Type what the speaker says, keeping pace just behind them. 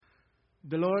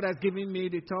The Lord has given me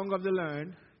the tongue of the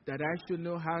learned, that I should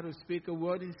know how to speak a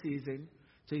word in season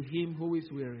to him who is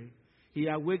weary. He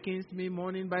awakens me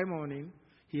morning by morning.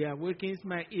 He awakens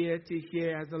my ear to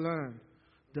hear as I learn.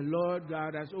 The Lord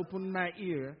God has opened my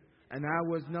ear, and I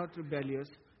was not rebellious,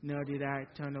 nor did I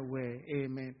turn away.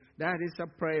 Amen. That is a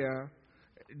prayer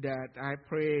that I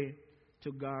pray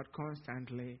to God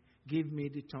constantly. Give me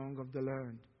the tongue of the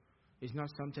learned. It's not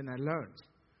something I learned.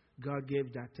 God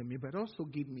gave that to me, but also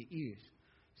give me ears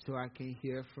so I can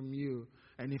hear from you.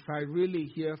 And if I really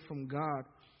hear from God,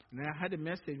 and I had a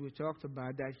message we talked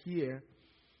about that here,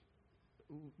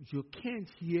 you can't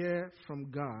hear from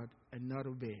God and not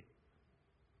obey.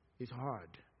 It's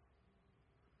hard.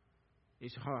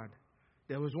 It's hard.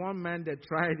 There was one man that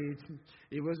tried it.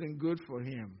 It wasn't good for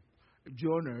him.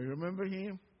 Jonah, remember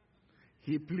him?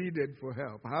 He pleaded for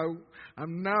help.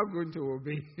 I'm now going to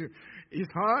obey you.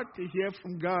 It's hard to hear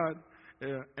from God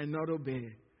and not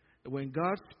obey. When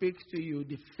God speaks to you,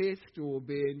 the faith to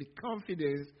obey and the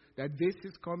confidence that this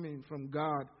is coming from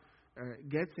God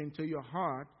gets into your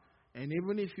heart. And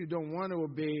even if you don't want to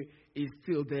obey, it's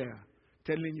still there,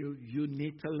 telling you you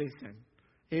need to listen.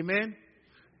 Amen?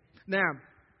 Now,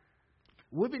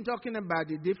 we've been talking about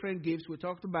the different gifts. We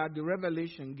talked about the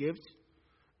revelation gifts.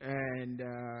 And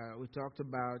we talked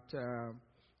about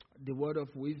the word of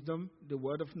wisdom, the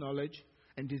word of knowledge,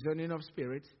 and discerning of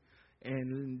spirits.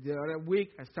 And the other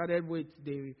week, I started with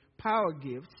the power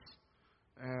gifts.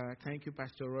 Thank you,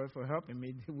 Pastor Roy, for helping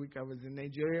me the week I was in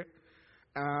Nigeria.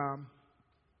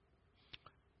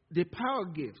 The power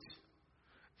gifts.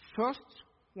 First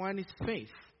one is faith.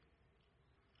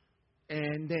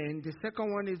 And then the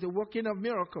second one is the working of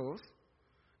miracles.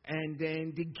 And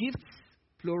then the gifts,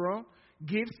 plural,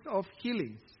 gifts of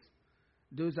healings.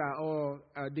 Those are all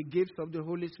the gifts of the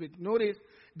Holy Spirit. Notice,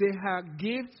 they are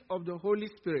gifts of the Holy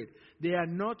Spirit. They are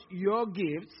not your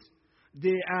gifts.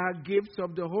 They are gifts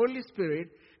of the Holy Spirit,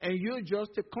 and you're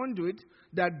just a conduit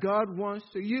that God wants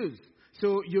to use.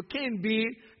 So you can't be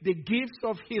the gifts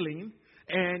of healing,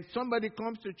 and somebody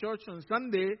comes to church on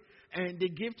Sunday, and the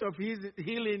gift of his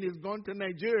healing is gone to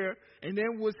Nigeria, and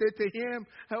then we'll say to him,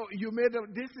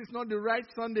 this is not the right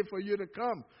Sunday for you to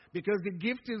come, because the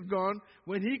gift is gone.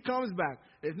 When he comes back,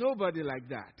 there's nobody like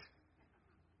that.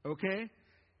 Okay?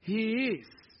 He is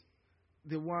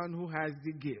the one who has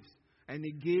the gifts, and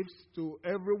he gives to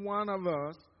every one of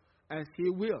us as he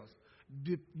wills.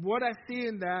 What I see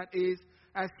in that is,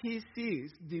 as he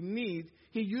sees the need,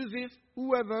 he uses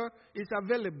whoever is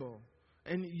available.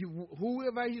 And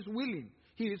whoever is willing,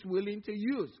 he is willing to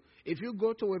use. If you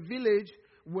go to a village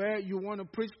where you want to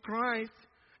preach Christ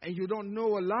and you don't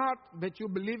know a lot, but you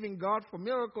believe in God for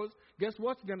miracles, guess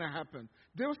what's going to happen?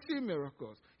 They'll see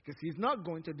miracles because he's not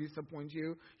going to disappoint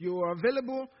you. You are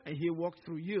available and he walks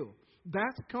through you.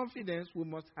 That's confidence we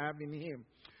must have in him.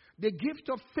 The gift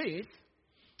of faith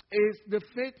is the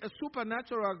faith, a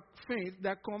supernatural faith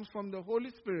that comes from the Holy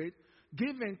Spirit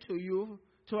given to you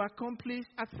to accomplish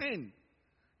a thing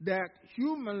that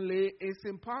humanly is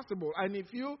impossible. And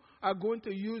if you are going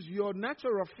to use your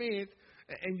natural faith,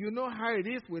 and you know how it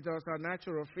is with us, our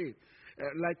natural faith.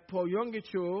 Like Paul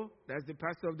Yonggi-Cho, that's the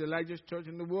pastor of the largest church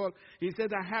in the world, he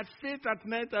said, I had faith at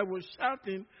night, I was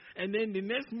shouting, and then the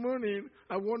next morning,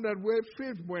 I wondered where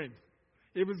faith went.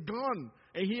 It was gone.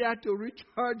 And he had to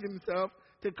recharge himself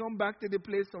to come back to the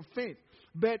place of faith.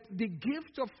 But the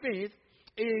gift of faith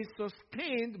is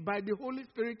sustained by the Holy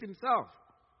Spirit himself.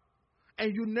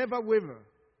 And you never waver.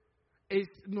 It's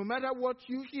no matter what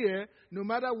you hear, no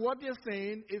matter what they're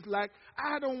saying, it's like,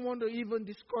 I don't want to even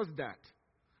discuss that.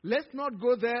 Let's not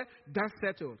go there. That's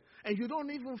settled. And you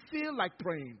don't even feel like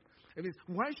praying. It means,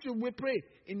 why should we pray?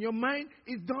 In your mind,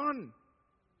 it's done.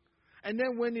 And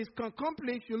then when it's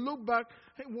accomplished, you look back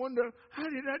and wonder, how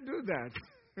did I do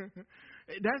that?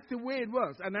 That's the way it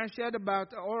was. And I shared about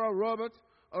Oral Roberts.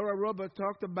 Oral Roberts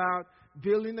talked about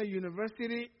building a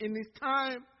university in his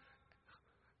time.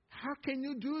 How can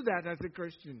you do that as a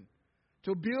Christian?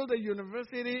 To build a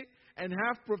university and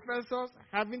have professors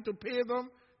having to pay them,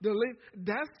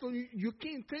 that's so you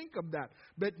can't think of that.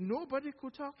 But nobody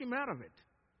could talk him out of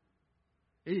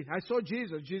it. I saw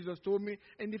Jesus. Jesus told me,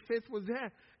 and the faith was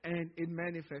there, and it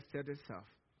manifested itself.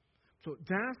 So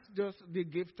that's just the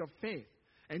gift of faith.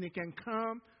 And it can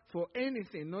come for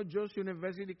anything, not just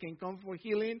university. It can come for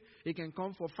healing. It can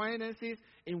come for finances.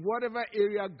 In whatever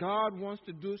area God wants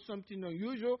to do something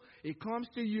unusual, it comes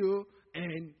to you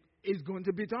and it's going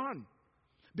to be done.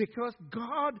 Because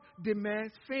God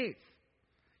demands faith.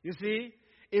 You see,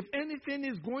 if anything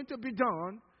is going to be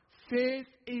done, faith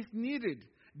is needed.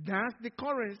 That's the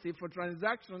currency for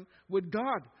transaction with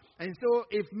God. And so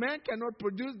if man cannot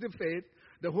produce the faith,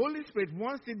 The Holy Spirit,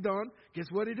 once it's done, guess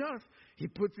what it does? He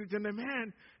puts it in the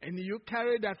man, and you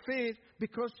carry that faith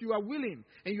because you are willing,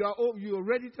 and you are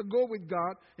ready to go with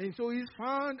God. And so He's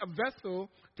found a vessel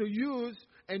to use,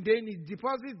 and then He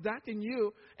deposits that in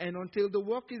you, and until the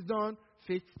work is done,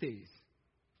 faith stays.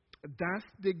 That's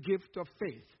the gift of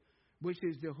faith, which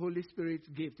is the Holy Spirit's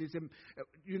gift. It's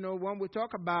when we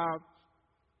talk about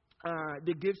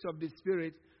the gifts of the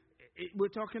Spirit, we're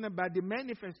talking about the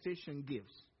manifestation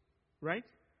gifts, right?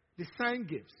 The sign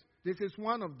gifts. This is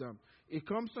one of them. It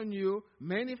comes on you,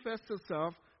 manifests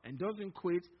itself, and doesn't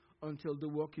quit until the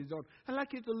work is done. I'd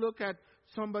like you to look at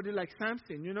somebody like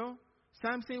Samson,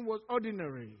 Samson was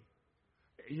ordinary.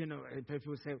 And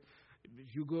people say,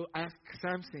 you go ask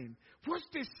Samson, what's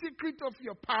the secret of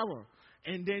your power?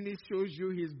 And then he shows you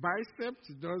his biceps,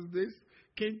 does this.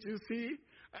 Can't you see?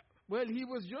 Well, he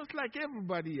was just like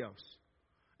everybody else.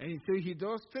 And so he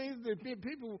does things that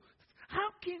people,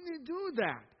 how can he do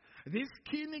that? This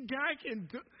skinny guy can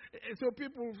do. So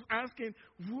people asking,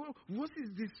 what is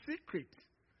the secret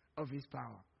of his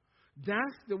power?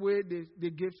 That's the way the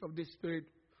gifts of the Spirit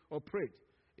operate.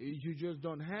 You just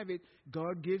don't have it.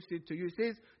 God gives it to you. It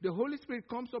says the Holy Spirit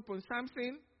comes upon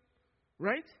Samson,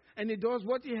 right? And he does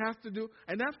what he has to do.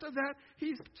 And after that,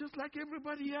 he's just like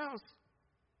everybody else.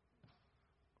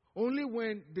 Only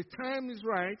when the time is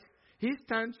right, he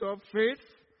stands up faith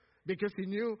because he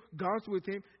knew God's with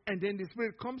him. And then the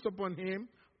Spirit comes upon him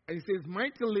and he says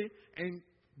mightily, and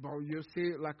you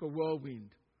say like a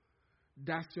whirlwind.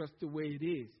 That's just the way it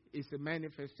is. It's a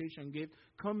manifestation gift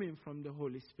coming from the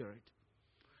Holy Spirit.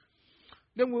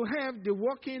 Then we'll have the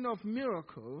working of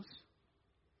miracles.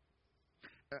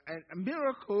 And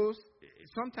miracles,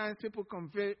 sometimes people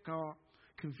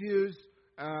confuse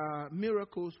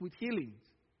miracles with healings.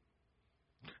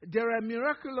 There are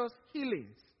miraculous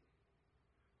healings.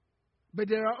 But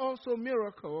there are also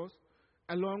miracles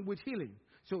along with healing.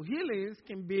 So a healing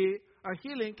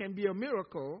can be a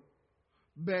miracle,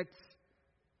 but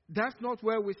that's not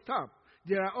where we stop.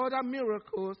 There are other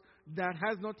miracles that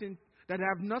have nothing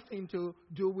to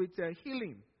do with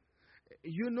healing.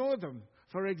 You know them.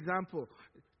 For example,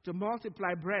 to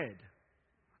multiply bread.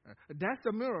 That's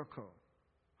a miracle.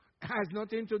 It has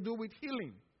nothing to do with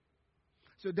healing.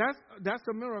 So that's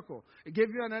a miracle. I give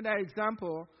you another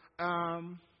example.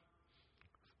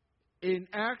 In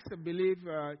Acts, I believe,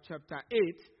 chapter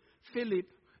 8, Philip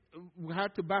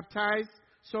had to baptize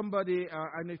somebody,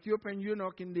 an Ethiopian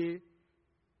eunuch in the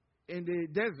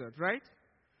desert, right?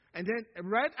 And then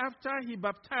right after he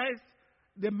baptized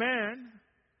the man,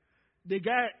 the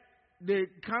guy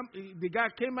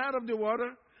came out of the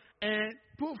water, and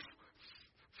poof,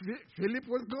 Philip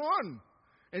was gone.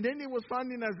 And then he was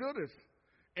found in Azotus.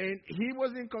 And he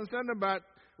wasn't concerned about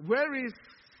where is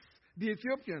the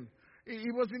Ethiopian.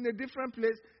 He was in a different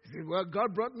place. He said, well,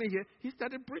 God brought me here. He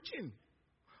started preaching.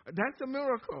 That's a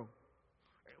miracle.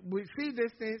 We see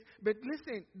these things. But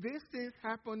listen, these things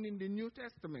happen in the New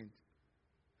Testament.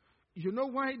 You know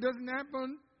why it doesn't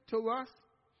happen to us?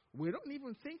 We don't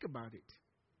even think about it.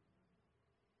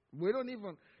 We don't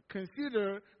even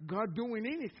consider God doing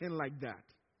anything like that.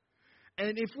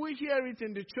 And if we hear it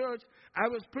in the church, I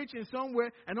was preaching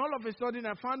somewhere, and all of a sudden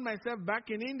I found myself back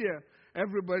in India.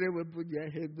 Everybody would put their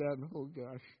head down. Oh,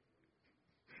 gosh.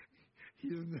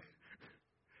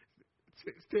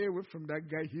 Stay away from that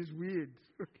guy. He's weird.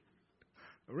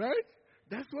 Right?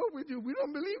 That's what we do. We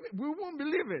don't believe it. We won't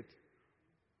believe it.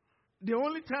 The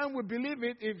only time we believe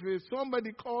it if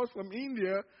somebody calls from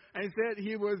India and said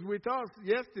he was with us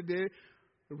yesterday.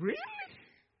 Really?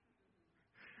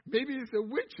 Maybe it's a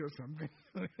witch or something.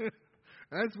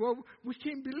 That's what we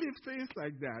can't believe things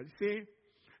like that. See,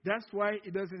 that's why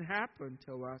it doesn't happen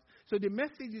to us. So the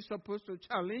message is supposed to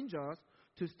challenge us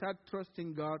to start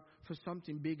trusting God for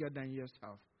something bigger than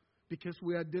yourself, because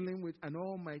we are dealing with an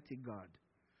almighty God.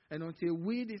 And until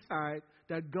we decide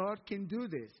that God can do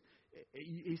this,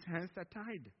 His hands are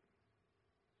tied.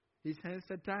 His hands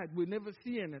are tied. We never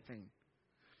see anything.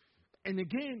 And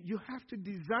again, you have to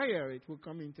desire it. We'll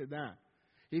come into that.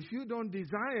 If you don't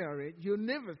desire it, you'll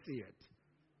never see it.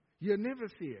 You'll never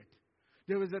see it.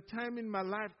 There was a time in my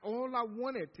life, all I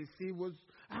wanted to see was,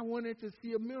 I wanted to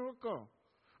see a miracle.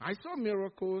 I saw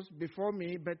miracles before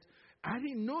me, but I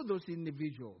didn't know those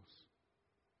individuals.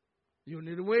 You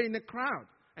know, they were in the crowd.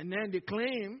 And then they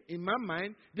claim, in my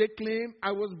mind,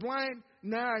 I was blind.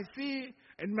 Now I see.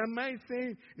 And my mind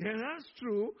saying, yeah, that's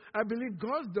true. I believe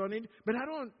God's done it, but I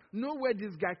don't know where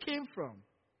this guy came from.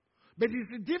 But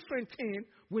it's a different thing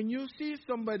when you see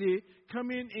somebody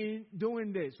coming in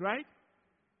doing this, right?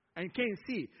 And can't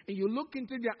see. And you look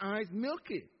into their eyes,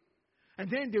 milky. And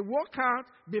then they walk out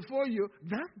before you.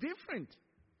 That's different.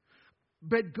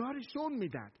 But God has shown me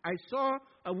that. I saw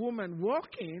a woman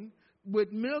walking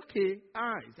with milky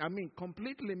eyes. I mean,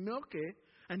 completely milky.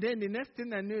 And then the next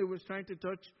thing I knew, he was trying to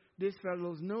touch this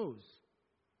fellow's nose.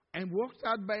 And walked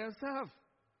out by herself.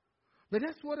 But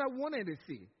that's what I wanted to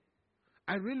see.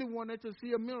 I really wanted to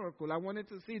see a miracle. I wanted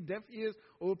to see deaf ears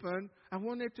open. I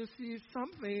wanted to see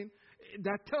something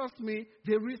that tells me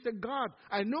there is a God.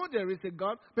 I know there is a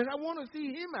God, but I want to see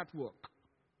Him at work.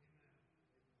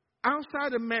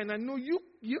 Outside of man, I know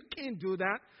you can't do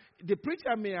that. The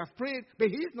preacher may have prayed, but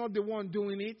he's not the one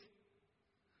doing it.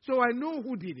 So I know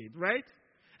who did it, right?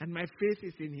 And my faith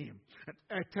is in Him.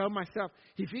 I tell myself,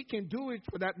 if He can do it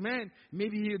for that man,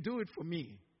 maybe He'll do it for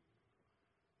me.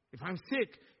 If I'm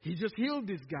sick, He just healed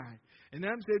this guy. And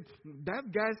I'm saying,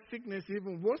 that guy's sickness is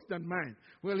even worse than mine.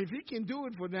 Well, if He can do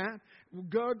it for that,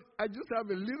 God, I just have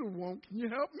a little one. Can you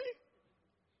help me?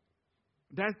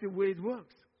 That's the way it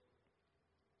works.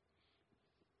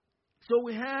 So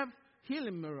we have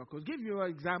healing miracles. Give you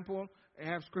an example. I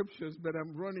have scriptures, but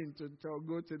I'm running to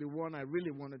go to the one I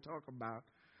really want to talk about.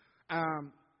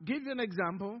 Give you an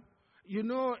example. You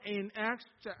know, in Acts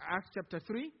chapter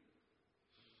 3,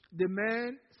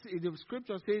 the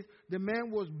scripture says the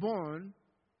man was born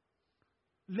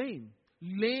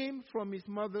lame from his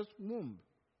mother's womb.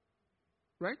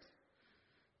 Right?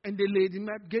 And they laid him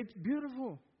at gate.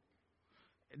 Beautiful.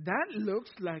 That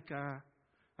looks like a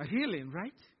healing,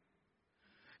 right?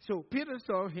 So Peter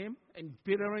saw him, and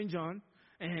Peter and John,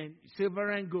 and silver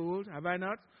and gold, have I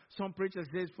not? Some preachers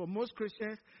say, for most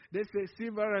Christians, they say,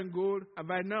 silver and gold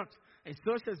have I not. And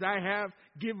such as I have,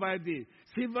 give I thee.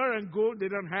 Silver and gold they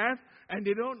don't have, and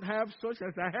they don't have such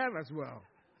as I have as well.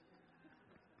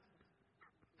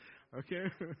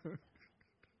 Okay?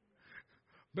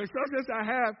 But such as I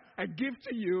have, I give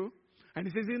to you. And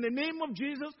he says, in the name of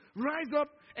Jesus, rise up.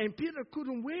 And Peter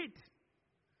couldn't wait.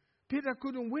 Peter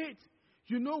couldn't wait.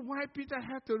 You know why Peter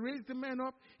had to raise the man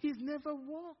up? He's never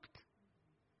walked.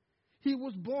 He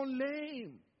was born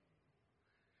lame.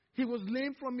 He was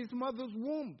lame from his mother's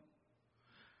womb.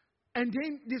 And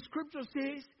then the scripture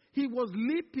says he was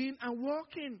leaping and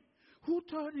walking. Who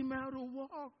taught him how to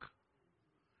walk?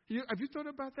 Have you thought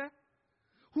about that?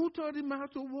 Who taught him how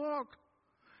to walk?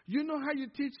 You know how you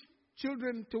teach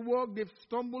children to walk? They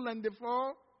stumble and they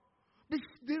fall.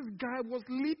 This guy was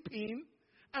leaping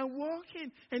and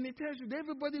walking. And it tells you that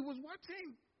everybody was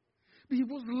watching. He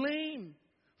was lame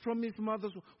from his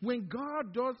mother's womb. When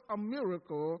God does a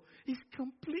miracle, it's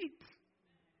complete.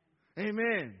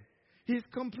 Amen. He's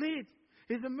complete.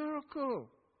 It's a miracle.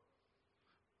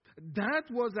 That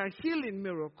was a healing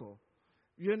miracle.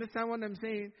 You understand what I'm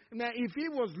saying? Now, if he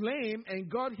was lame and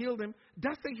God healed him,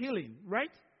 that's a healing, right?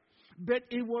 But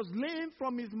he was lame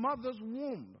from his mother's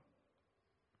womb.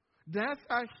 That's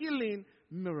a healing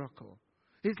miracle.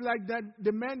 It's like that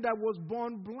the man that was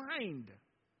born blind.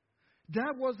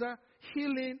 That was a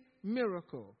healing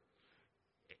miracle.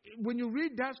 When you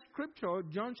read that scripture,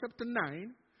 John chapter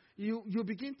 9, you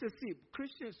begin to see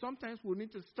Christians sometimes will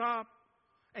need to stop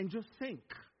and just think.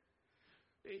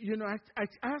 You know, I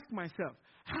ask myself,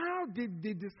 how did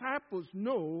the disciples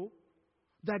know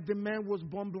that the man was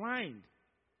born blind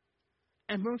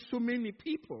among so many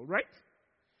people, right?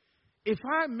 If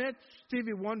I met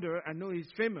Stevie Wonder, I know he's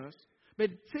famous,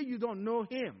 but say you don't know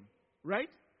him, right?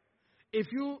 If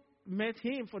you met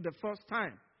him for the first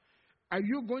time, are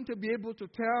you going to be able to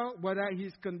tell whether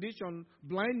his condition,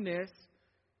 blindness,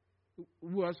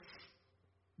 was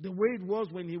the way it was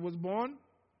when he was born?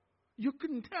 You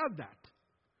couldn't tell that.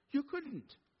 You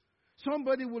couldn't.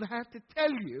 Somebody would have to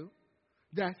tell you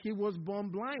that he was born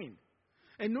blind.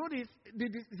 And notice,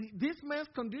 this man's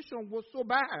condition was so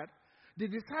bad, the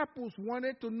disciples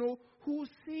wanted to know who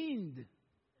sinned.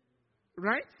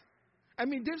 Right? I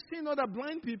mean, they've seen other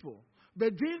blind people.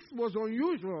 But this was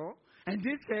unusual. And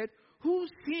they said, who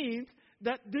sinned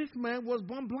that this man was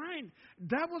born blind?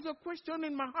 That was a question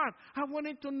in my heart. I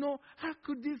wanted to know, how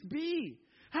could this be?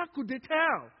 How could they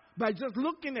tell? By just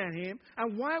looking at him.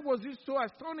 And why was it so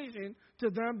astonishing to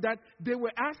them that they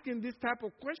were asking this type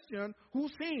of question, who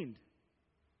sinned?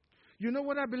 You know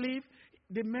what I believe?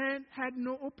 The man had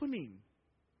no opening.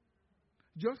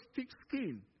 Just thick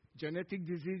skin. Genetic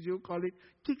disease, you call it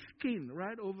thick skin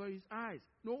right over his eyes.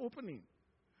 No opening.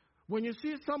 When you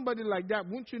see somebody like that,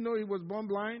 won't you know he was born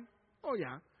blind? Oh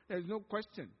yeah, there's no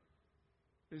question.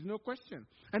 There's no question.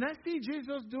 And I see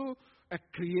Jesus do a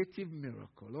creative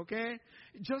miracle, okay?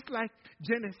 Just like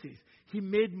Genesis. He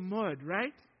made mud,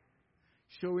 right?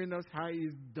 Showing us how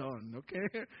he's done,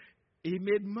 okay? He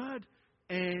made mud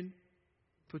and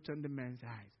put on the man's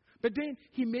eyes. But then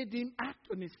he made him act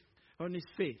on his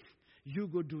faith. You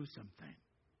go do something.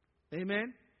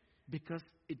 Amen? because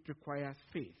it requires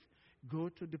faith. Go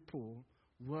to the pool,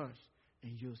 wash,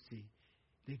 and you'll see.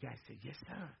 The guy said, yes,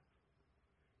 sir.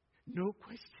 No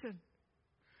question.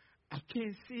 I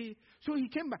can't see. So he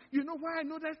came back. You know why I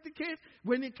know that's the case?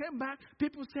 When he came back,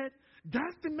 people said,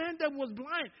 that's the man that was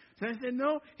blind. So I said,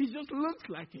 no, he just looks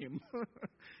like him.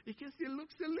 Because he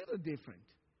looks a little different.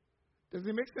 Does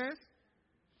it make sense?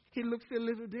 He looks a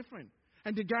little different.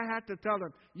 And the guy had to tell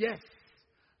him, yes,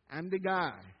 I'm the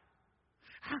guy.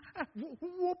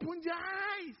 Who opened your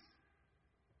eyes?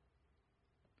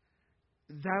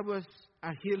 That was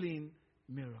a healing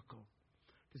miracle.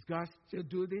 Does God still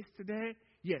do this today?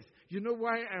 Yes. You know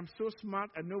why I'm so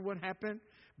smart? I know what happened.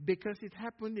 Because it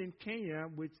happened in Kenya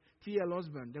with T.L.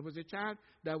 Osborne. There was a child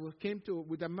that came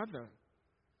with a mother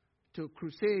to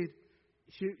crusade.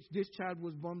 This child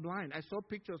was born blind. I saw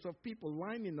pictures of people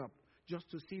lining up just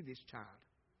to see this child.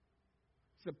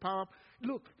 It's the power.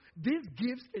 Look, these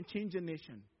gifts can change a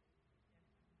nation.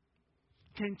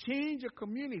 Can change a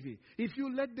community. If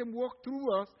you let them walk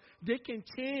through us, they can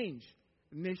change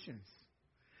nations.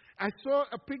 I saw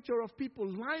a picture of people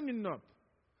lining up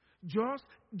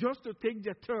just to take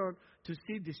their turn to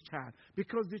see this child.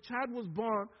 Because the child was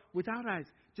born without eyes,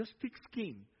 just thick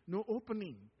skin, no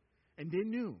opening. And they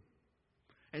knew.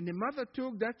 And the mother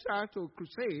took that child to a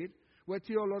crusade where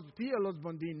T.L.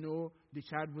 Osborne didn't know the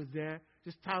child was there.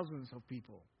 Just thousands of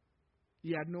people.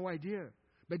 He had no idea.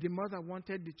 But the mother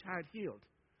wanted the child healed.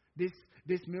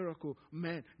 This miracle,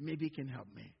 man, maybe it can help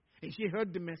me. And she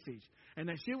heard the message. And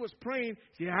as she was praying,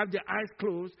 she had the eyes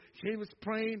closed. She was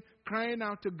praying, crying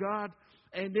out to God.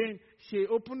 And then she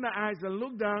opened her eyes and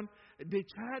looked down. The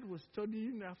child was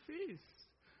studying her face.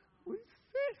 Who is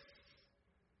this?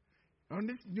 And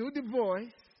they knew the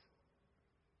voice.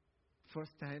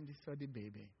 First time they saw the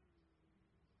baby.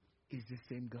 It's the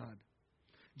same God.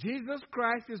 Jesus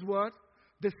Christ is what?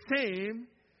 The same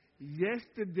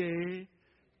yesterday,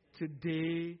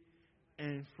 today,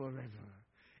 and forever.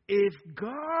 If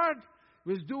God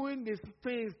was doing these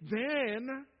things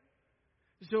then,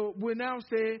 so we now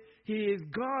say He is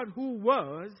God who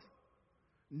was,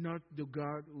 not the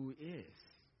God who is.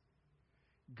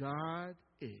 God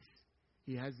is.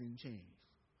 He hasn't changed.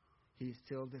 He's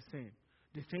still the same.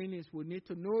 The thing is, we need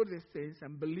to know these things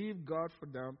and believe God for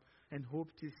them and hope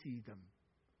to see them.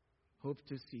 Hope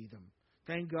to see them.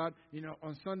 Thank God,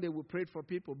 on Sunday we prayed for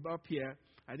people up here.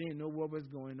 I didn't know what was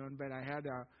going on, but I had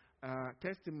a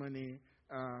testimony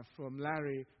from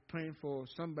Larry praying for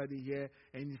somebody here,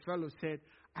 and the fellow said,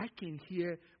 I can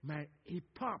hear he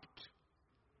popped.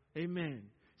 Amen.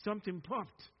 Something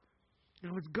popped.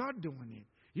 It was God doing it.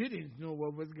 You didn't know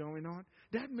what was going on.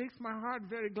 That makes my heart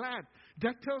very glad.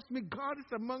 That tells me God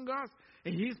is among us,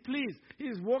 and He's pleased.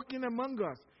 He's walking among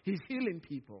us. He's healing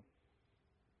people.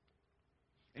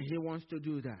 And He wants to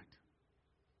do that.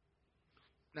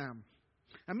 Now,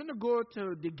 I'm going to go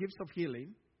to the gifts of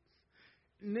healing.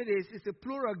 Notice it's a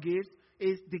plural gift.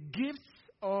 It's the gifts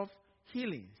of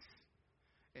healings.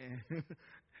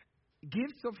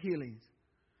 Gifts of healings.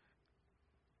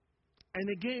 And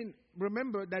again,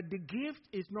 remember that the gift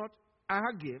is not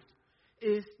our gift.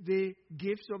 It's the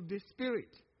gifts of the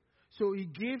Spirit. So He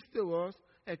gives to us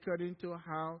according to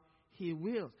how He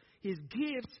wills. His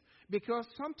gifts, because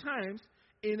sometimes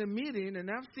in a meeting, and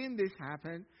I've seen this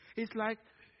happen, it's like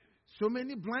so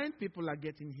many blind people are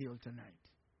getting healed tonight.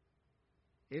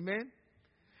 Amen?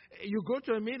 You go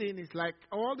to a meeting, it's like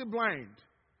all the blind.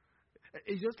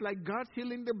 It's just like God's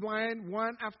healing the blind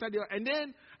one after the other. And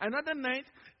then another night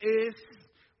is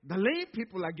the lame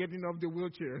people are getting off the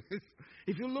wheelchair.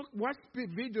 If you watch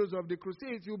videos of the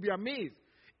crusades, you'll be amazed.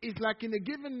 It's like in a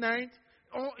given night,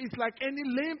 it's like any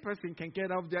lame person can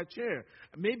get off their chair.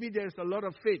 Maybe there's a lot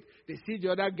of faith. They see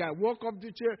the other guy walk off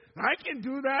the chair. I can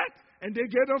do that. And they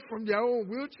get off from their own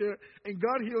wheelchair and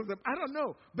God heals them. I don't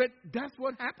know. But that's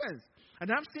what happens.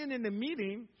 And I've seen in a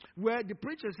meeting where the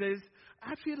preacher says,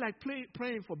 I feel like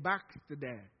praying for backs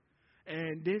today.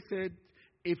 And they said,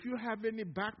 if you have any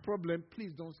back problem,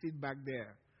 please don't sit back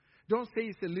there. Don't say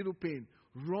it's a little pain.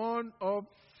 Run up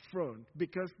front.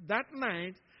 Because that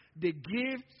night, the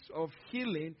gifts of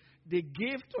healing,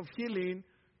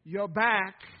 your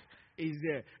back is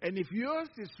there. And if yours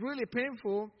is really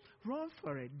painful, run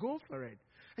for it. Go for it.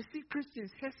 I see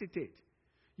Christians hesitate.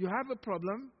 You have a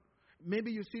problem.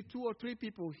 Maybe you see 2 or 3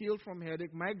 people healed from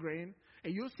headache, migraine,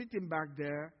 and you're sitting back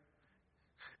there.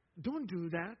 Don't do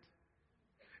that.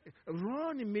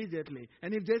 Run immediately.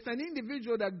 And if there's an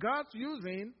individual that God's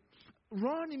using,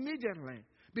 run immediately.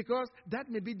 Because that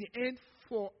may be the end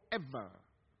forever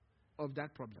of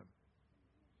that problem.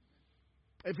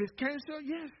 If it's cancer,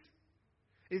 yes.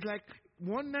 It's like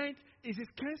one night, his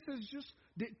cancer is just,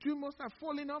 the tumors are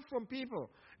falling off from people.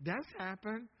 That's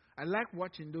happened. I like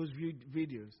watching those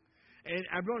videos. And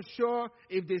I'm not sure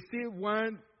if they see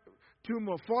one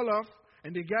tumor fall off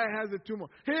and the guy has a tumor.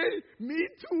 Hey, me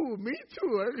too.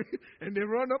 And they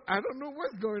run up. I don't know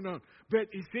what's going on. But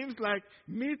it seems like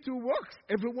me too works.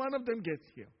 Every one of them gets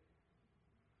healed.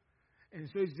 And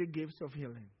so it's the gifts of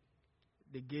healing.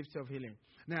 The gifts of healing.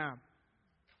 Now,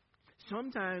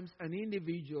 sometimes an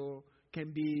individual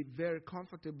can be very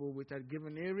comfortable with a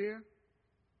given area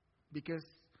because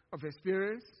of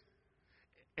experience.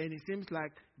 And it seems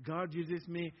like God uses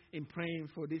me in praying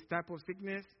for this type of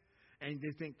sickness. And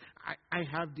they think, I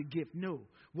have the gift. No.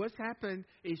 What's happened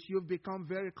is you've become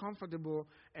very comfortable,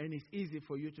 and it's easy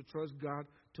for you to trust God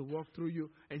to walk through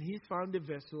you. And He's found the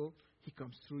vessel, He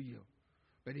comes through you.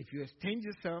 But if you exchange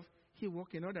yourself, He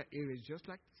walks in other areas just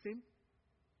like the same,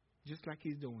 just like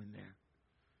He's doing there.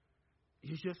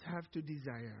 You just have to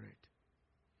desire it.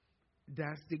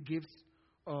 That's the gifts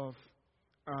of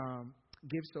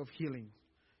healing.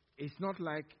 It's not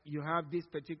like you have this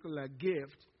particular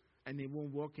gift and it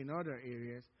won't work in other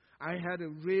areas. I had a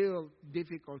real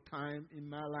difficult time in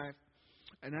my life,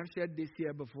 and I've shared this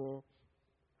here before.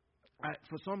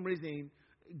 For some reason,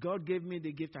 God gave me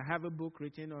the gift. I have a book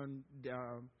written on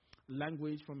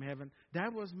language from heaven.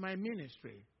 That was my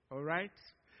ministry, all right?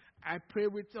 I pray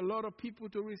with a lot of people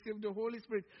to receive the Holy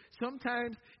Spirit.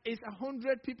 Sometimes it's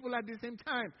 100 people at the same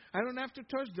time. I don't have to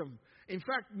touch them. In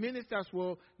fact, ministers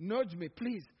will nudge me,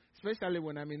 please, especially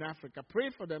when I'm in Africa,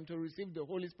 pray for them to receive the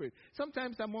Holy Spirit.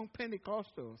 Sometimes among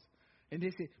Pentecostals, and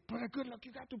they say, Brother Goodluck,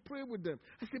 you got to pray with them.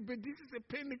 I said, but this is a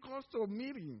Pentecostal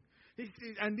meeting. This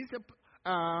is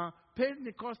a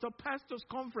Pentecostal Pastors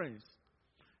Conference.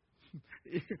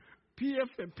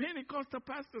 PFM, Pentecostal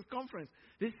Pastors Conference.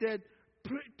 They said,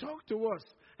 talk to us.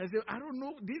 I said, I don't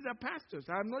know. These are pastors.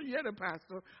 I'm not yet a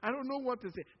pastor. I don't know what to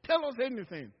say. Tell us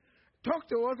anything. Talk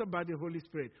to us about the Holy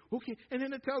Spirit. Okay. And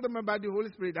then I tell them about the Holy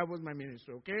Spirit. That was my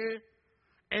ministry. Okay.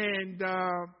 And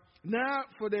now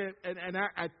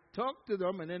I talk to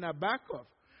them, and then I back off.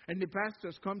 And the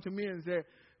pastors come to me and say,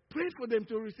 pray for them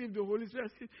to receive the Holy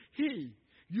Spirit. I said, hey,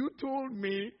 you told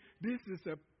me this is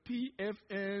a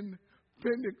PFN,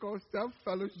 Pentecostal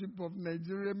Fellowship of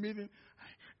Nigeria meeting.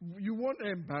 You want to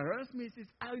embarrass me? He says,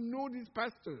 I know these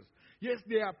pastors. Yes,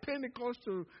 they are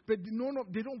Pentecostal, but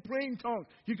they don't pray in tongues.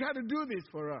 You got to do this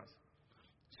for us.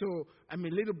 So I'm a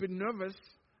little bit nervous,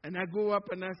 and I go up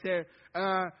and I say,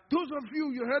 those of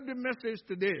you heard the message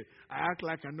today. I act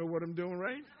like I know what I'm doing,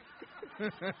 right?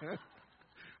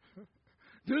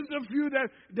 Those of you that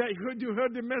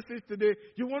heard the message today,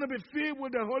 you want to be filled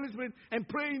with the Holy Spirit and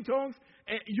pray in tongues,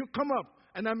 and you come up.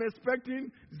 And I'm expecting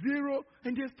 0,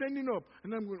 and they're standing up.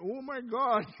 And I'm going, oh, my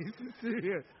God, this is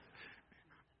serious.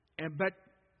 But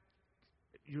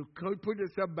you could put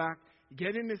yourself back,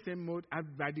 get in the same mode.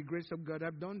 By the grace of God,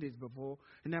 I've done this before.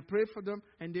 And I pray for them,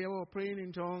 and they were praying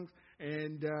in tongues.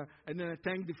 And then I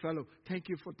thank the fellow. Thank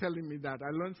you for telling me that.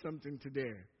 I learned something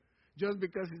today. Just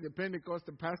because he's a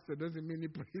Pentecostal pastor doesn't mean he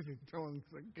prays in tongues,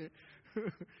 okay?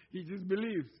 He just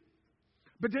believes.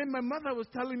 But then my mother was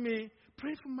telling me,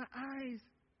 pray for my eyes.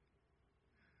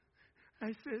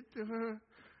 I said to her,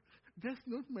 that's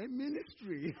not my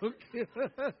ministry, okay?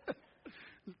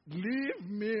 Leave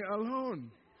me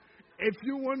alone. If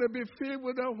you want to be filled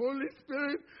with the Holy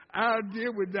Spirit, I'll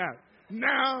deal with that.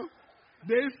 Now,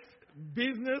 this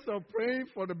business of praying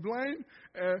for the blind,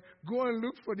 go and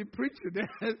look for the preacher.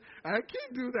 I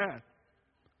can't do that.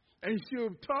 And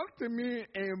she'll talk to me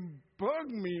and bug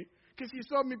me because she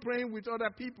saw me praying with other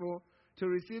people to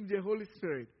receive the Holy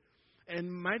Spirit.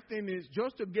 And my thing is,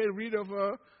 just to get rid of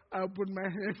her, I'll put my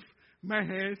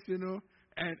hands,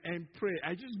 and pray.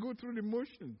 I just go through the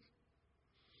motions.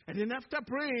 And then after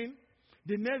praying,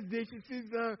 the next day she says,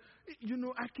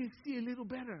 I can see a little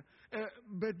better.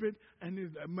 And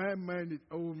my mind is,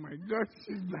 oh my God,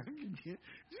 she's back again.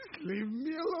 Just leave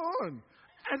me alone.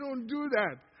 I don't do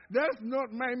that. That's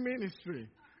not my ministry.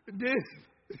 This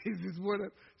is what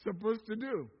I'm supposed to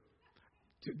do.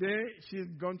 Today, she's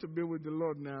gone to be with the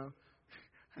Lord now.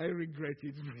 I regret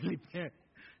it really bad.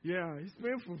 Yeah, it's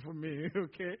painful for me,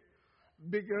 okay?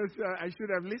 Because I should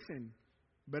have listened,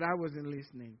 but I wasn't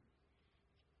listening.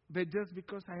 But just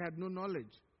because I had no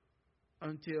knowledge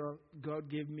until God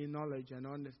gave me knowledge and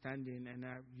understanding, and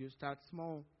you start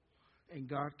small, and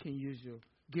God can use you.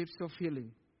 Gifts of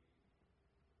healing.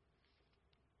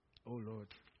 Oh, Lord.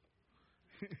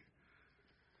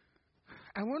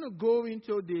 I want to go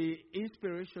into the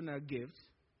inspirational gifts.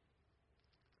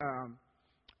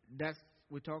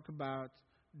 We talk about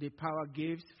the power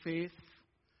gifts, faith,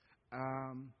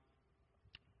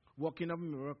 working of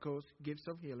miracles, gifts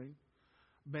of healing.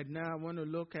 But now I want to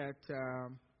look at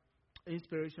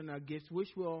inspirational gifts, which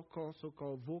we also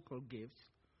call vocal gifts.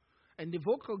 And the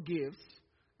vocal gifts,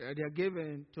 they are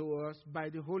given to us by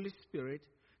the Holy Spirit.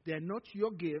 They are not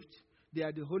your gifts. They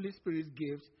are the Holy Spirit's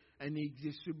gifts. And He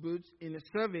distributes in a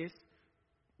service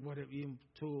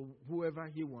to whoever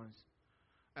He wants.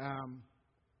 I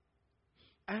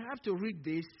have to read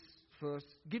this first.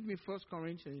 Give me 1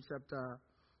 Corinthians chapter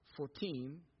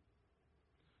 14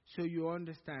 so you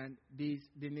understand the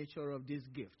nature of this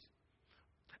gift.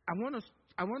 I want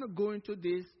to go into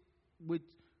this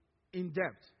in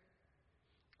depth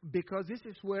because this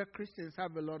is where Christians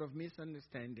have a lot of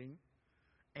misunderstanding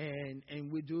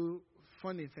and we do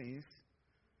funny things.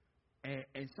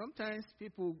 And sometimes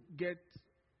people get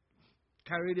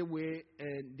carried away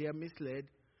and they are misled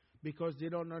because they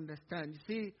don't understand.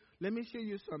 See, let me show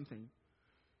you something.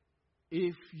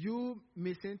 If you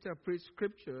misinterpret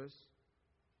scriptures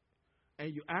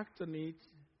and you act on it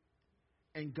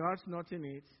and God's not in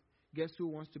it, guess who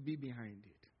wants to be behind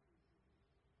it?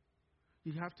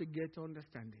 You have to get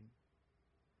understanding.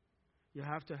 You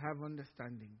have to have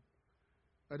understanding.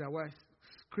 Otherwise,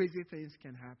 crazy things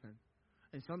can happen.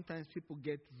 And sometimes people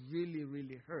get really,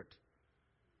 really hurt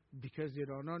because they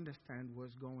don't understand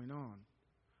what's going on.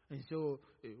 And so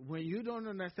when you don't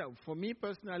understand, for me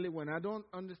personally, when I don't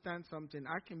understand something,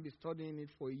 I can be studying it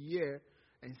for a year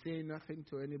and saying nothing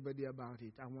to anybody about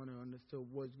it. I want to understand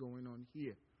what's going on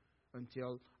here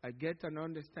until I get an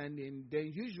understanding.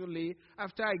 Then usually,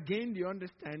 after I gain the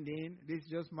understanding, this is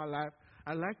just my life,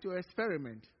 I like to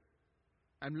experiment.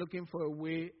 I'm looking for a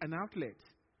way, an outlet,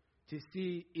 to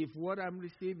see if what I'm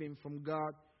receiving from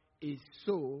God is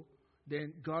so,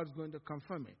 then God's going to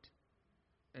confirm it.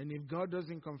 And if God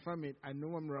doesn't confirm it, I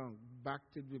know I'm wrong. Back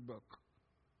to the book.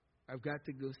 I've got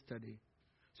to go study.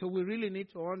 So we really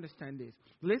need to understand this.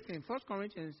 Listen, 1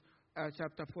 Corinthians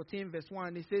chapter 14, verse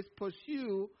 1, it says,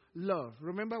 pursue love.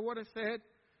 Remember what I said?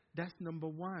 That's number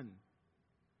one.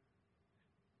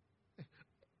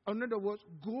 In other words,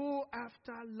 go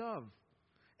after love.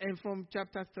 And from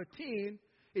chapter 13,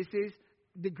 it says,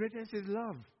 the greatest is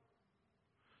love.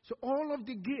 So all of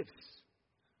the gifts,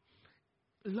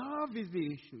 love is the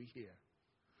issue here.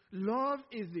 Love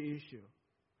is the issue.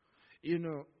 You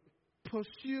know,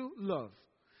 pursue love.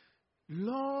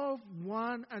 Love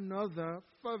one another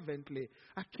fervently.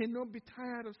 I cannot be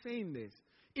tired of saying this.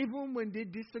 Even when they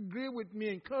disagree with me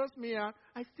and curse me out,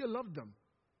 I still love them.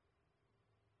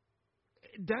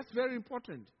 That's very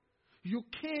important. You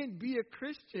can't be a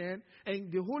Christian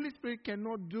and the Holy Spirit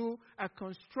cannot do a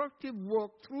constructive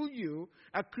work through you,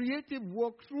 a creative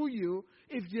work through you,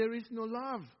 if there is no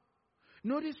love.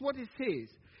 Notice what it says.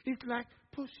 It's like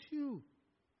pursue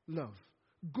love.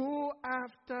 Go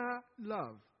after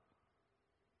love.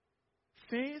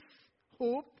 Faith,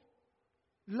 hope,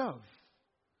 love.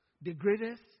 The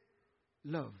greatest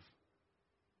love.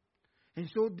 And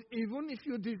so even if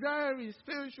you desire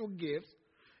spiritual gifts,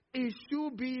 it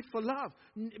should be for love.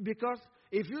 Because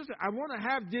if you say, I want to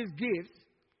have these gifts,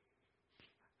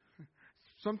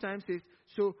 sometimes it's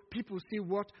so people see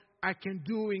what I can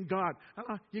do in God.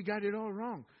 You got it all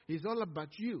wrong. It's all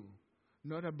about you,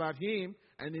 not about Him,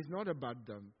 and it's not about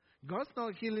them. God's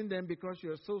not healing them because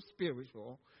you're so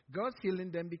spiritual. God's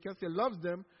healing them because He loves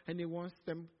them and He wants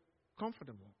them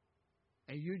comfortable.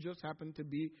 And you just happen to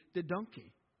be the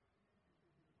donkey.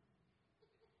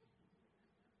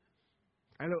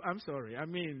 I'm sorry. I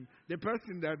mean, the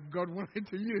person that God wanted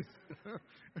to use.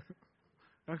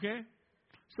 Okay?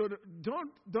 So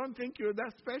don't think you're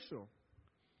that special.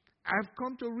 I've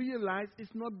come to realize it's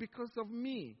not because of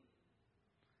me.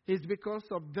 It's because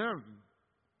of them.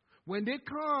 When they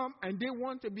come and they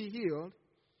want to be healed,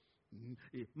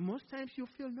 most times you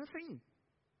feel nothing.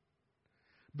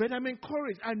 But I'm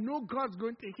encouraged. I know God's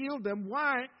going to heal them.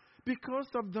 Why? Because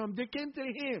of them. They came to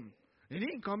Him. They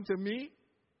didn't come to me.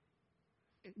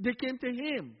 They came to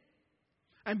Him.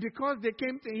 And because they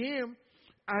came to Him,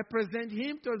 I present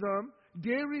Him to them.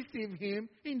 They receive Him,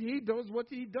 and He does what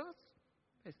He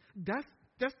does.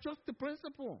 That's just the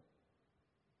principle.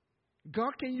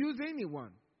 God can use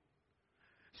anyone.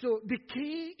 So the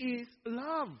key is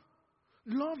love.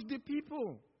 Love the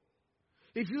people.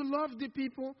 If you love the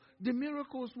people, the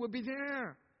miracles will be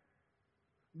there.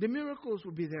 The miracles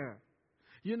will be there.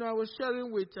 You know, I was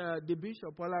sharing with the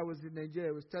bishop while I was in Nigeria.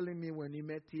 He was telling me when he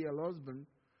met T.L. Osborne.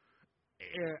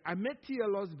 I met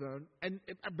T.L. Osborne,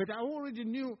 but I already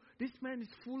knew this man is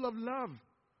full of love.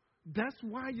 That's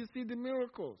why you see the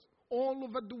miracles all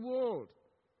over the world.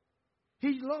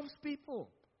 He loves people.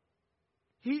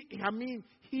 He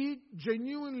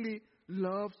genuinely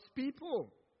loves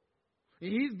people.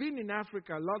 He's been in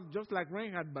Africa a lot, just like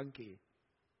Reinhard Bonnke.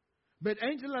 But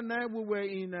Angela and I, we were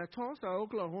in Tulsa,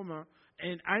 Oklahoma,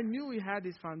 and I knew he had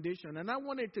his foundation, and I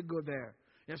wanted to go there.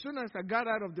 As soon as I got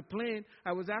out of the plane,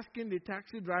 I was asking the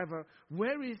taxi driver,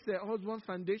 where is Osborne's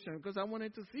foundation? Because I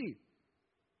wanted to see.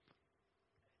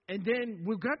 And then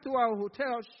we got to our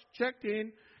hotel, checked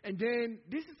in, and then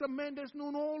this is a man that's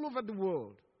known all over the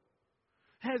world.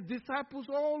 Has disciples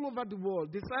all over the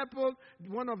world. Disciple,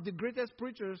 one of the greatest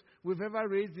preachers we've ever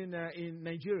raised in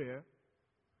Nigeria.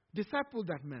 Disciple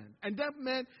that man. And that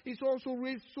man is also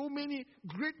raised so many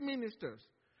great ministers.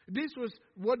 This was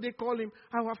what they call him,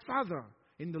 our father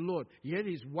in the Lord. Yet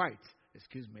he's white.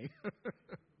 Excuse me.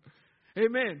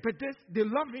 Amen. But they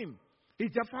love him.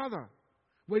 He's their father.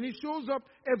 When he shows up,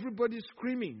 everybody's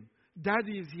screaming,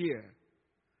 Daddy is here.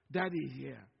 Daddy is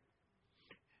here.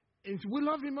 And we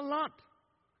love him a lot.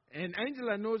 And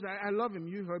Angela knows I love him.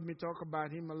 You heard me talk about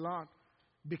him a lot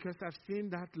because I've seen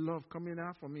that love coming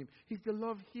out from him. He's the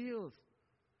love heals.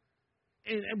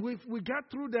 And we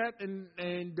got through that,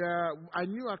 and I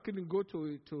knew I couldn't go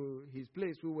to his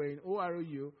place. We were in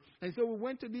ORU. And so we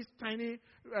went to this tiny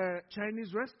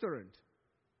Chinese restaurant.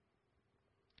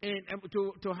 And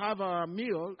to have a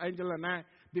meal, Angela and I,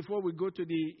 before we go to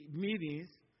the meetings,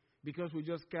 because we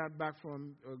just got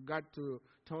to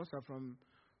Tulsa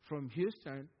from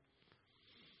Houston.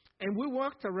 And we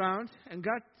walked around and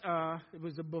it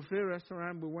was a buffet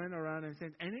restaurant. We went around and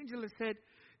Angela said,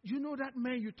 you know that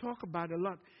man you talk about a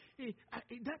lot?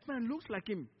 That man looks like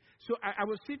him. So I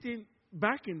was sitting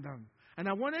backing them. And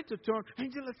I wanted to turn.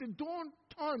 Angela said, don't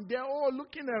turn. They're all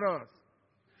looking at us.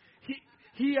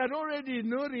 He had already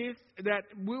noticed that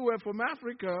we were from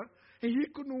Africa, and he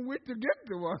couldn't wait to get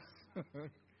to us.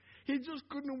 He just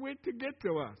couldn't wait to get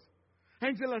to us.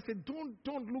 Angela said,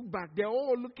 don't look back. They're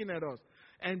all looking at us.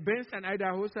 And Benson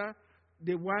Idahosa,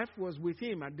 the wife, was with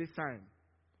him at this time.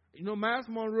 You know, Miles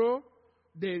Monroe,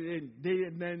 they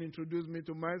then introduced me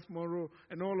to Miles Monroe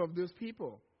and all of those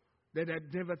people that I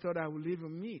never thought I would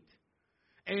even meet.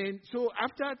 And so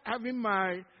after having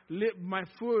my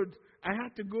food, I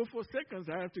had to go for seconds.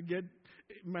 I had to get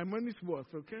my money's worth,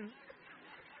 okay?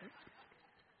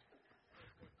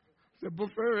 It's a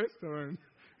buffet restaurant.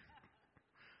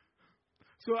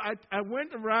 So I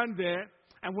went around there,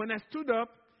 and when I stood up,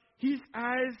 his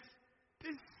eyes,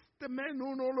 this the man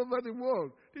known all over the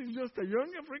world. This is just a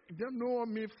young African, don't know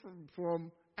me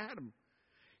from Adam.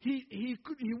 He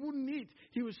wouldn't eat.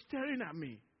 He was staring at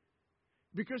me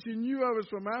because he knew I was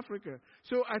from Africa.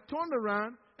 So I turned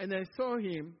around and I saw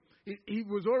him. He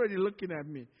was already looking at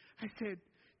me. I said,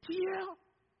 TL?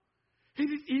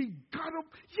 He got up,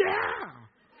 yeah!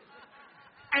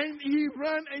 And he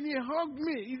ran and he hugged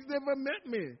me. He's never met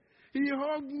me. He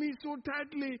hugged me so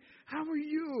tightly. How are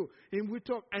you? And we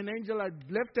talked. And Angela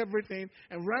left everything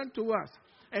and ran to us.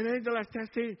 And Angela started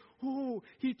saying, oh,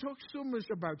 he talks so much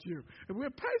about you. And we're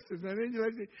pastors. And Angela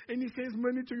said, and he sends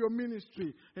money to your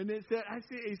ministry. And he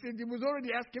said, he was already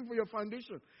asking for your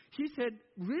foundation. He said,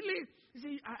 really? He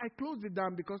said, I closed it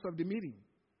down because of the meeting.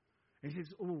 And he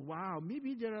says, oh, wow,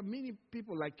 maybe there are many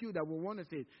people like you that will want to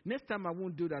say, next time I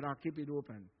won't do that, I'll keep it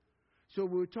open. So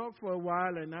we talked for a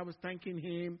while, and I was thanking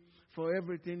him for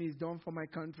everything he's done for my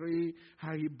country,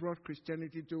 how he brought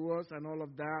Christianity to us and all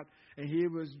of that. And he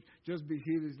was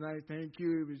like, thank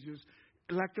you. He was just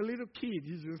like a little kid.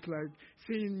 He's just like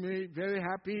seeing me, very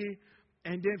happy.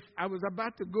 And then I was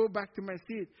about to go back to my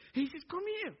seat. He says, come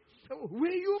here. Oh,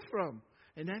 where are you from?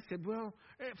 And I said, well,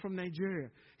 from Nigeria.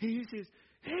 And he says,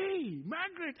 hey,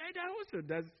 Margaret Idahosa.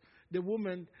 That's the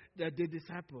woman that they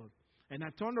discipled. And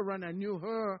I turned around, I knew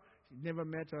her. Never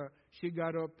met her. She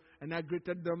got up and I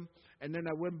greeted them. And then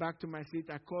I went back to my seat.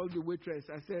 I called the waitress.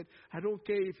 I said, I don't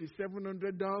care if it's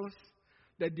 $700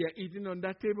 that they're eating on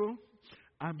that table.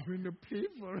 I'm going to pay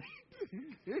for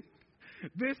it.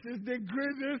 This is the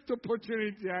greatest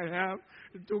opportunity I have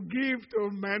to give to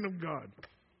a man of God.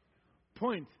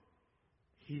 Point.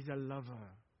 He's a lover.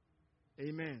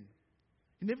 Amen.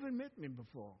 He never met me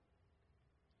before.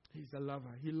 He's a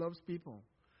lover. He loves people.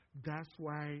 That's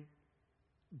why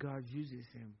God uses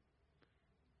him.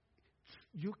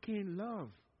 You can love.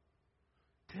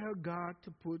 Tell God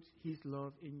to put his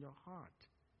love in your heart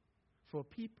for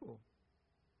people.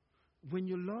 When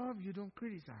you love, you don't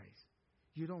criticize.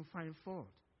 You don't find fault.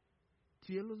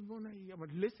 But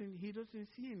listen, he doesn't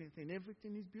see anything.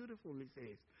 Everything is beautiful, he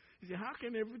says. He said, how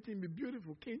can everything be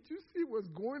beautiful? Can't you see what's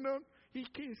going on? He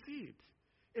can't see it.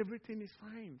 Everything is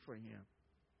fine for him.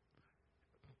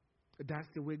 That's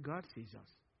the way God sees us.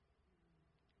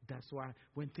 That's why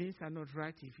when things are not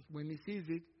right, when he sees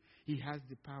it, he has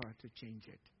the power to change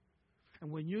it.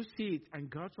 And when you see it and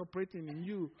God's operating in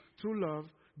you through love,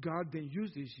 God then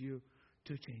uses you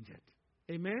to change it.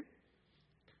 Amen?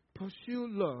 Pursue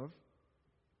love.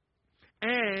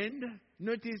 And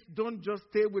notice, don't just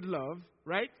stay with love,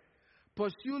 right?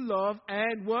 Pursue love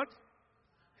and what?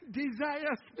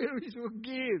 Desire spiritual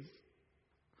gifts.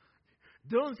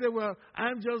 Don't say, well,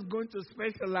 I'm just going to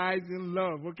specialize in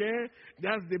love, okay?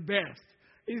 That's the best.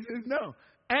 He says, no.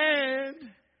 And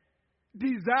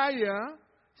desire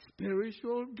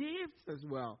spiritual gifts as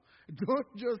well. Don't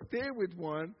just stay with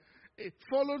one.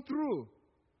 Follow through.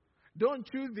 Don't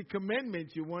choose the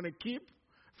commandments you want to keep.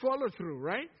 Follow through,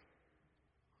 right?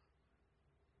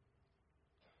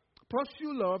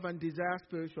 Pursue love and desire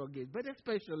spiritual gifts, but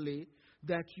especially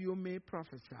that you may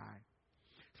prophesy.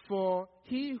 For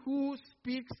he who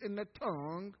speaks in a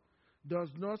tongue does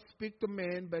not speak to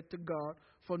men but to God,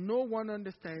 for no one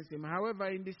understands him. However,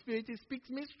 in the Spirit he speaks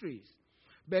mysteries.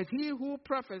 But he who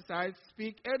prophesies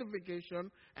speaks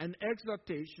edification and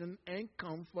exhortation and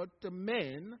comfort to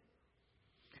men.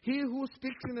 He who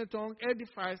speaks in a tongue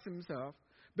edifies himself,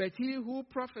 but he who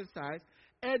prophesies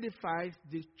edifies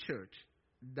the church.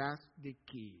 That's the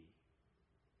key.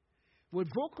 With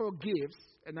vocal gifts,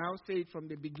 and I'll say it from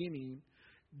the beginning,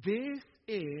 this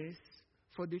is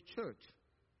for the church.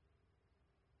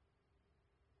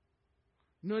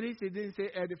 Notice it didn't say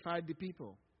edify the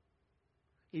people.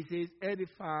 It says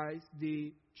edifies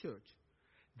the church.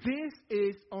 This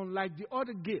is unlike the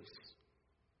other gifts.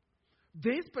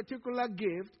 This particular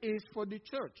gift is for the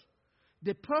church.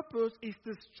 The purpose is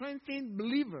to strengthen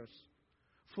believers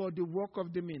for the work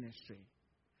of the ministry.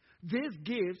 This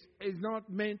gift is not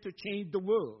meant to change the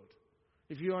world,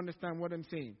 if you understand what I'm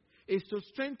saying. It's to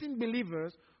strengthen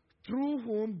believers through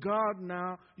whom God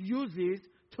now uses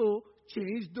to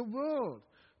change the world.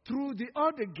 Through the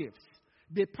other gifts,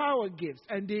 the power gifts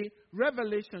and the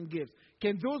revelation gifts.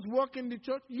 Can those work in the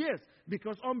church? Yes,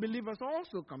 because unbelievers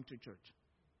also come to church.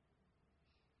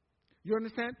 You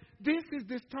understand? This is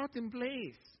the starting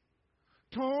place.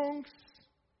 Tongues,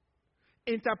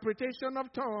 interpretation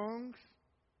of tongues,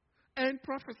 and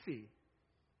prophecy.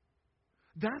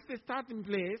 That's the starting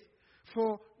place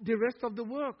for the rest of the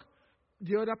work,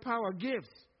 the other power gifts.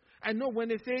 I know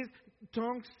when it says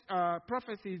tongues,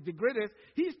 prophecy is the greatest,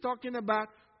 he's talking about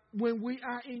when we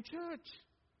are in church,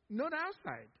 not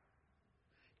outside.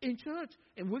 In church,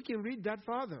 and we can read that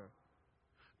further.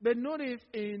 But notice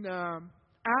in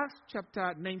Acts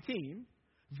chapter 19,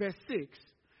 verse 6,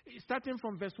 starting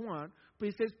from verse 1, but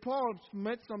it says Paul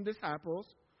met some disciples,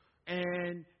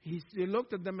 and he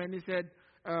looked at them and he said,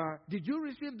 did you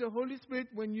receive the Holy Spirit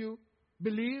when you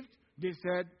believed? They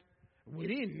said, we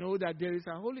didn't know that there is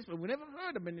a Holy Spirit. We never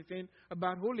heard of anything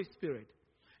about Holy Spirit.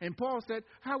 And Paul said,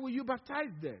 how will you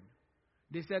baptize them?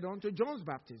 They said, unto John's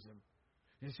baptism.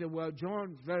 They said, well,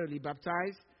 John verily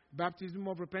baptized, baptism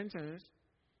of repentance.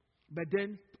 But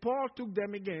then Paul took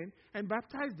them again and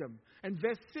baptized them. And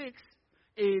verse 6,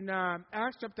 in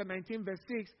Acts chapter 19, verse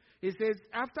 6, it says,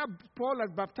 after Paul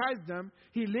had baptized them,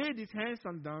 he laid his hands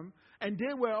on them, and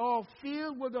they were all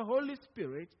filled with the Holy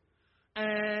Spirit,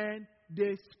 and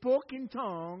they spoke in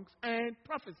tongues and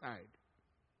prophesied.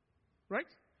 Right?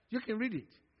 You can read it.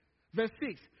 Verse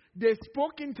 6, they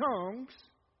spoke in tongues,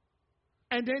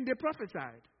 and then they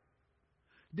prophesied.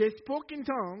 They spoke in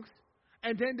tongues,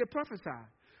 and then they prophesied.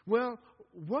 Well,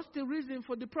 what's the reason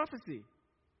for the prophecy?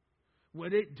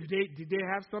 Did they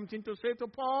have something to say to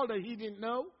Paul that he didn't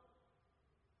know?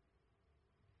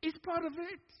 It's part of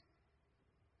it.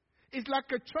 It's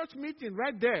like a church meeting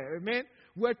right there, amen?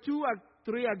 Where 2 or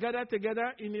 3 are gathered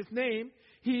together in his name,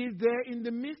 he is there in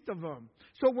the midst of them.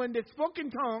 So when they spoke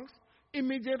in tongues,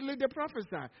 immediately they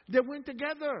prophesied. They went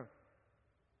together.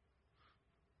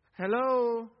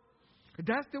 Hello?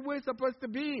 That's the way it's supposed to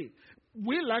be.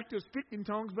 We like to speak in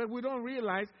tongues, but we don't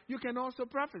realize you can also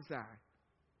prophesy.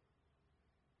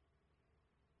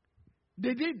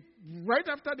 They did. Right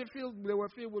after they were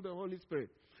filled with the Holy Spirit.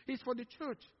 It's for the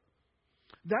church.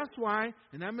 That's why,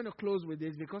 and I'm going to close with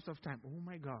this because of time. Oh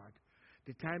my God.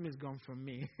 The time is gone from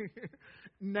me.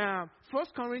 Now, 1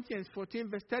 Corinthians 14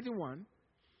 verse 31,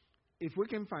 if we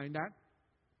can find that,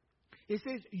 it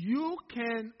says, you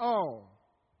can all.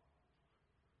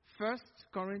 1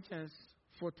 Corinthians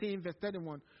 14 verse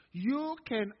 31, you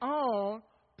can all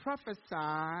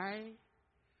prophesy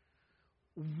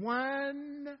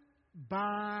one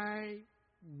by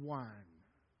one.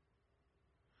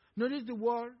 Notice the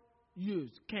word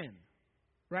used, can.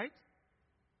 Right?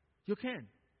 You can.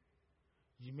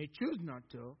 You may choose not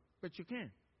to, but you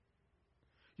can.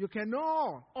 You can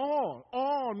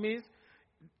all means,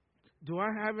 do I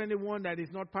have anyone that is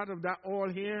not part of that all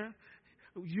here?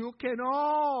 You can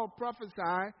all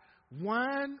prophesy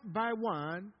one by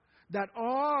one, that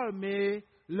all may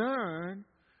learn,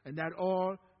 and that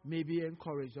all may be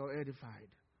encouraged or edified.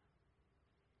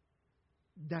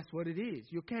 That's what it is.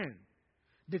 You can.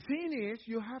 The thing is,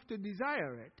 you have to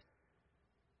desire it,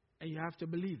 and you have to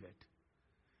believe it.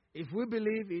 If we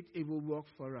believe it, it will work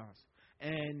for us.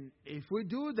 And if we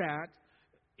do that,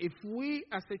 if we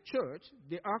as a church,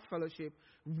 the Ark Fellowship,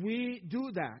 we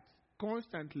do that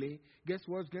constantly, guess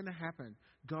what's going to happen?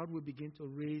 God will begin to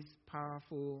raise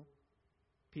powerful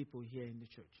people here in the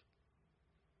church.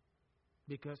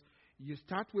 Because you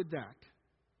start with that,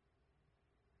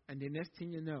 and the next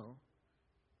thing you know,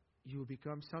 you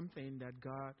become something that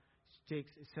God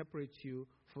separates you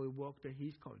for a work that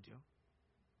He's called you.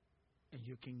 And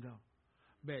you can go.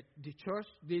 But the church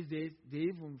these days, they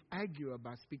even argue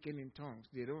about speaking in tongues.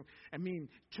 They don't. I mean,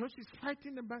 church is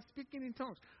fighting about speaking in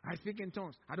tongues. I speak in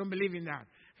tongues. I don't believe in that.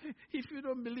 If you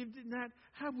don't believe in that,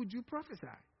 how would you prophesy?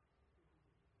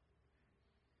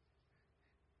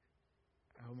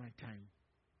 Oh, my time.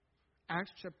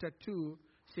 Acts chapter 2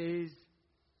 says,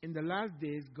 in the last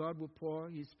days, God will pour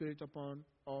His Spirit upon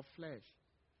all flesh.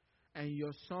 And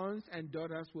your sons and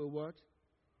daughters will what?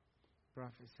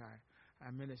 Prophesy.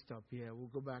 I'm going to stop here. We'll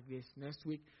go back this next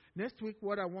week. Next week,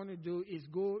 what I want to do is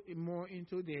go more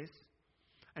into this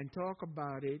and talk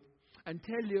about it and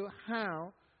tell you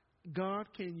how God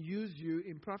can use you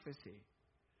in prophecy.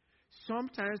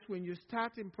 Sometimes when you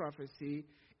start in prophecy,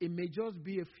 it may just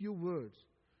be a few words.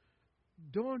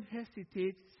 Don't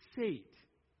hesitate, say it.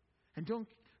 And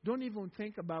don't even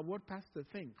think about what pastor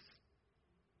thinks.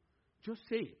 Just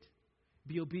say it.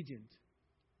 Be obedient.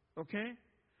 Okay?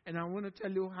 And I want to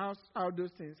tell you how those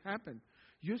things happen.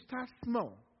 You start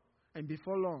small, and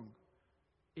before long,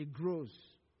 it grows.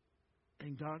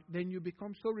 And God, then you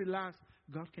become so relaxed,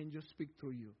 God can just speak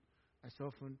through you as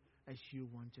often as you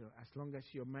want to, as long as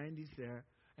your mind is there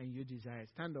and you desire.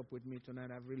 Stand up with me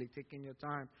tonight. I've really taken your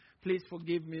time. Please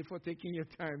forgive me for taking your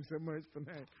time so much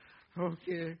tonight.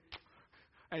 Okay.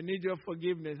 I need your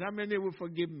forgiveness. How many will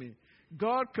forgive me?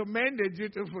 God commanded you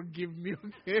to forgive me.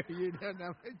 Okay. You don't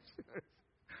have a choice.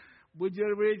 Would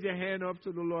you raise your hand up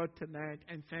to the Lord tonight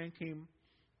and thank Him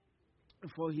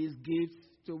for His gifts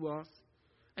to us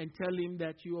and tell Him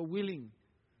that you are willing.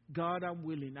 God, I'm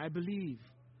willing. I believe.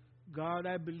 God,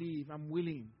 I believe. I'm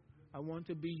willing. I want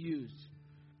to be used.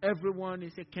 Everyone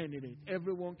is a candidate.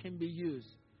 Everyone can be used.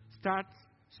 Start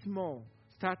small.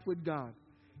 Start with God.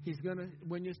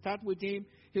 When you start with Him,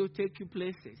 He'll take you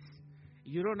places.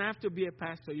 You don't have to be a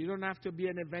pastor. You don't have to be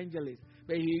an evangelist.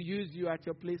 But He'll use you at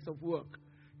your place of work.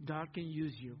 God can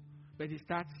use you. But it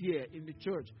starts here in the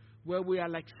church where we are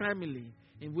like family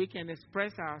and we can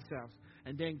express ourselves.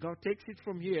 And then God takes it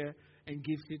from here and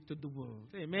gives it to the world.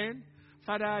 Amen?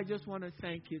 Father, I just want to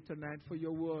thank You tonight for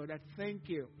Your word. I thank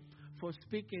You for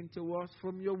speaking to us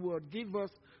from Your word. Give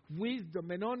us wisdom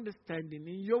and understanding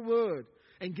in Your word.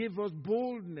 And give us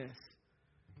boldness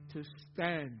to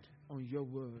stand on Your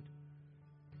word.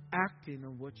 Acting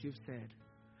on what You've said.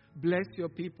 Bless Your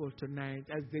people tonight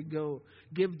as they go.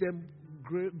 Give them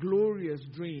glorious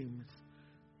dreams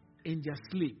in their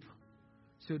sleep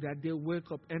so that they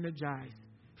wake up energized,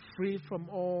 free from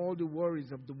all the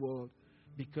worries of the world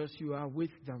because You are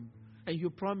with them. And You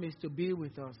promise to be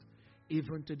with us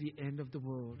even to the end of the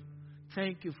world.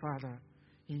 Thank You, Father,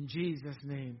 in Jesus'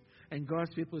 name. And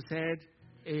God's people said,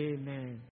 Amen.